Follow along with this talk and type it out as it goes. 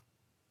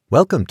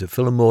Welcome to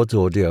Phil and Maud's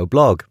audio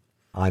blog.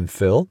 I'm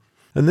Phil,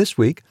 and this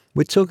week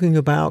we're talking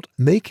about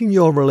making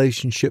your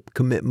relationship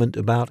commitment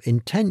about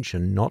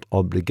intention, not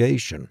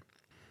obligation.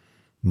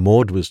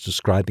 Maud was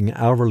describing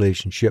our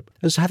relationship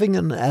as having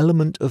an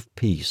element of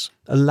peace,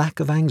 a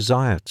lack of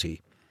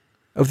anxiety,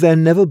 of there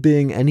never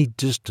being any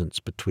distance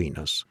between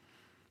us,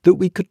 that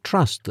we could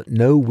trust that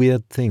no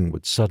weird thing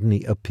would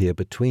suddenly appear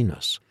between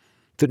us,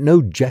 that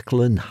no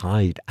Jekyll and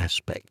Hyde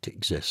aspect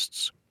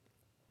exists.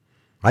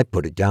 I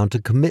put it down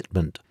to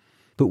commitment,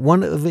 but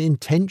one of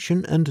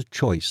intention and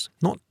choice,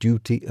 not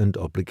duty and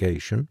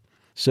obligation.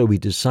 So we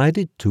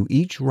decided to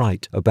each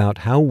write about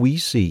how we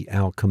see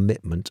our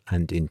commitment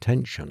and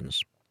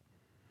intentions.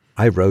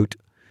 I wrote,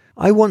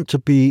 I want to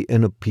be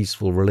in a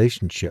peaceful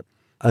relationship,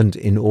 and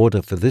in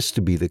order for this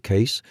to be the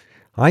case,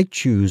 I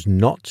choose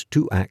not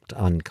to act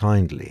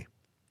unkindly.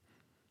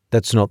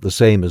 That's not the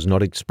same as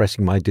not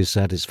expressing my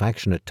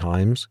dissatisfaction at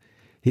times.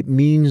 It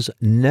means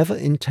never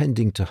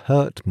intending to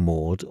hurt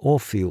Maud or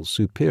feel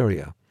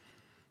superior.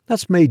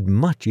 That's made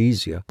much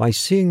easier by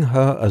seeing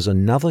her as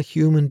another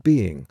human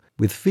being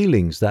with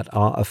feelings that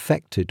are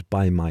affected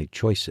by my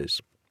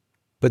choices.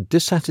 But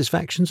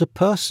dissatisfactions are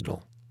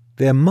personal.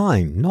 They're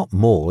mine, not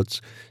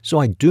Maud's, so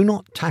I do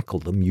not tackle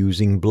them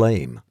using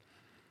blame.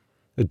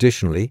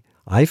 Additionally,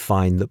 I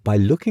find that by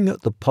looking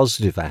at the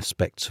positive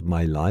aspects of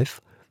my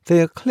life,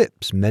 they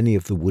eclipse many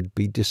of the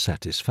would-be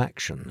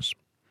dissatisfactions.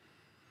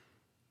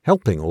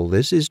 Helping all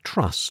this is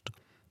trust.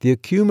 The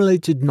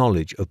accumulated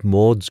knowledge of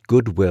Maud's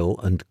goodwill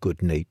and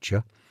good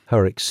nature,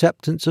 her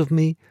acceptance of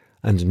me,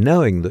 and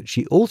knowing that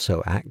she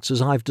also acts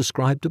as I've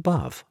described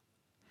above.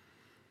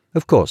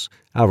 Of course,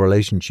 our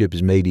relationship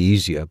is made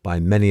easier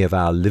by many of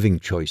our living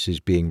choices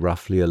being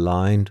roughly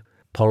aligned: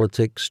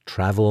 politics,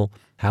 travel,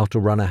 how to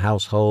run a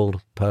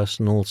household,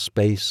 personal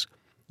space.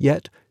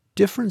 Yet,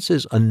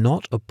 differences are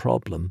not a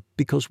problem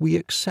because we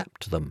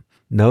accept them,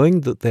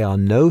 knowing that they are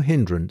no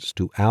hindrance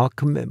to our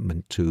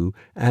commitment to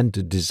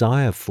and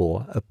desire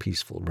for a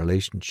peaceful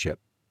relationship.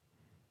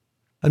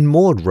 And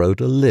Maud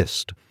wrote a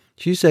list.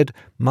 She said,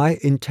 my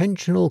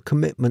intentional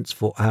commitments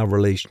for our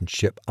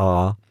relationship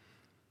are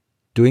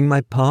doing my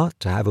part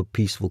to have a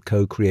peaceful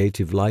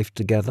co-creative life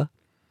together,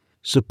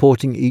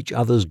 supporting each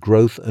other's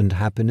growth and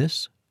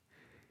happiness,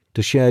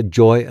 to share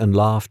joy and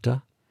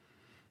laughter,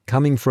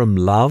 coming from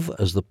love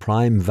as the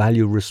prime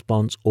value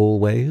response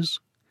always,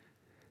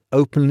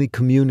 openly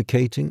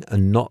communicating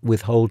and not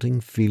withholding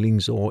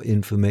feelings or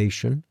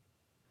information,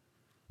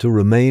 to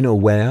remain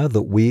aware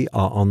that we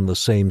are on the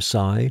same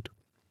side,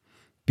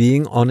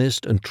 being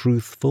honest and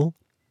truthful,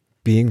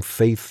 being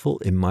faithful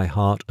in my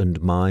heart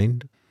and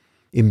mind,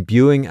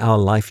 imbuing our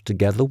life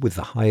together with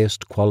the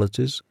highest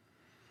qualities,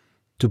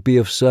 to be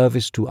of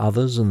service to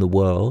others and the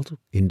world,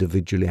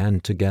 individually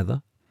and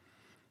together,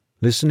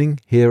 listening,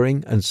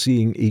 hearing, and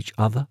seeing each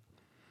other,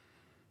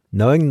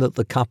 knowing that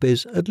the cup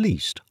is at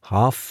least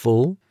half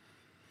full,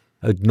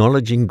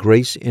 acknowledging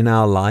grace in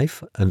our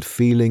life and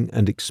feeling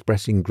and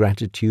expressing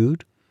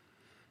gratitude,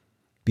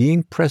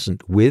 being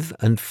present with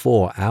and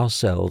for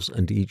ourselves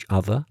and each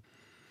other,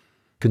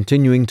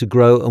 continuing to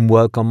grow and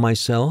work on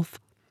myself,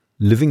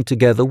 living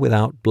together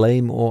without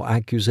blame or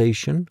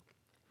accusation,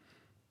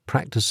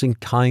 practicing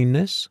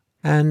kindness,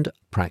 and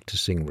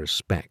practicing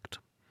respect.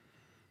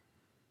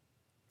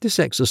 This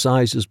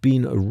exercise has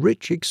been a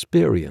rich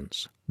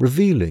experience,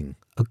 revealing,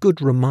 a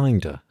good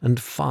reminder,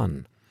 and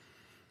fun.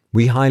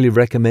 We highly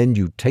recommend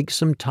you take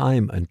some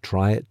time and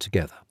try it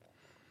together.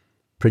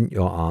 Print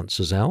your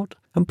answers out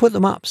and put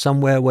them up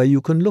somewhere where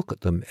you can look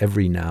at them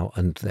every now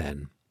and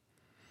then.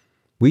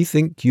 We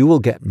think you will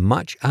get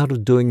much out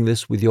of doing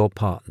this with your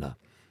partner,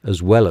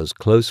 as well as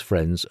close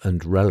friends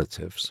and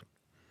relatives.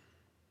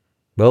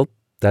 Well,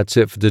 that's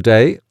it for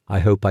today. I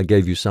hope I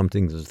gave you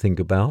something to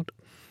think about.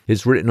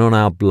 It's written on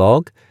our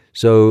blog,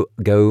 so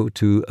go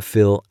to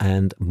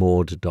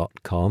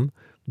philandmaud.com,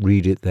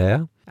 read it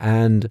there,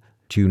 and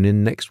tune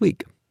in next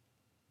week.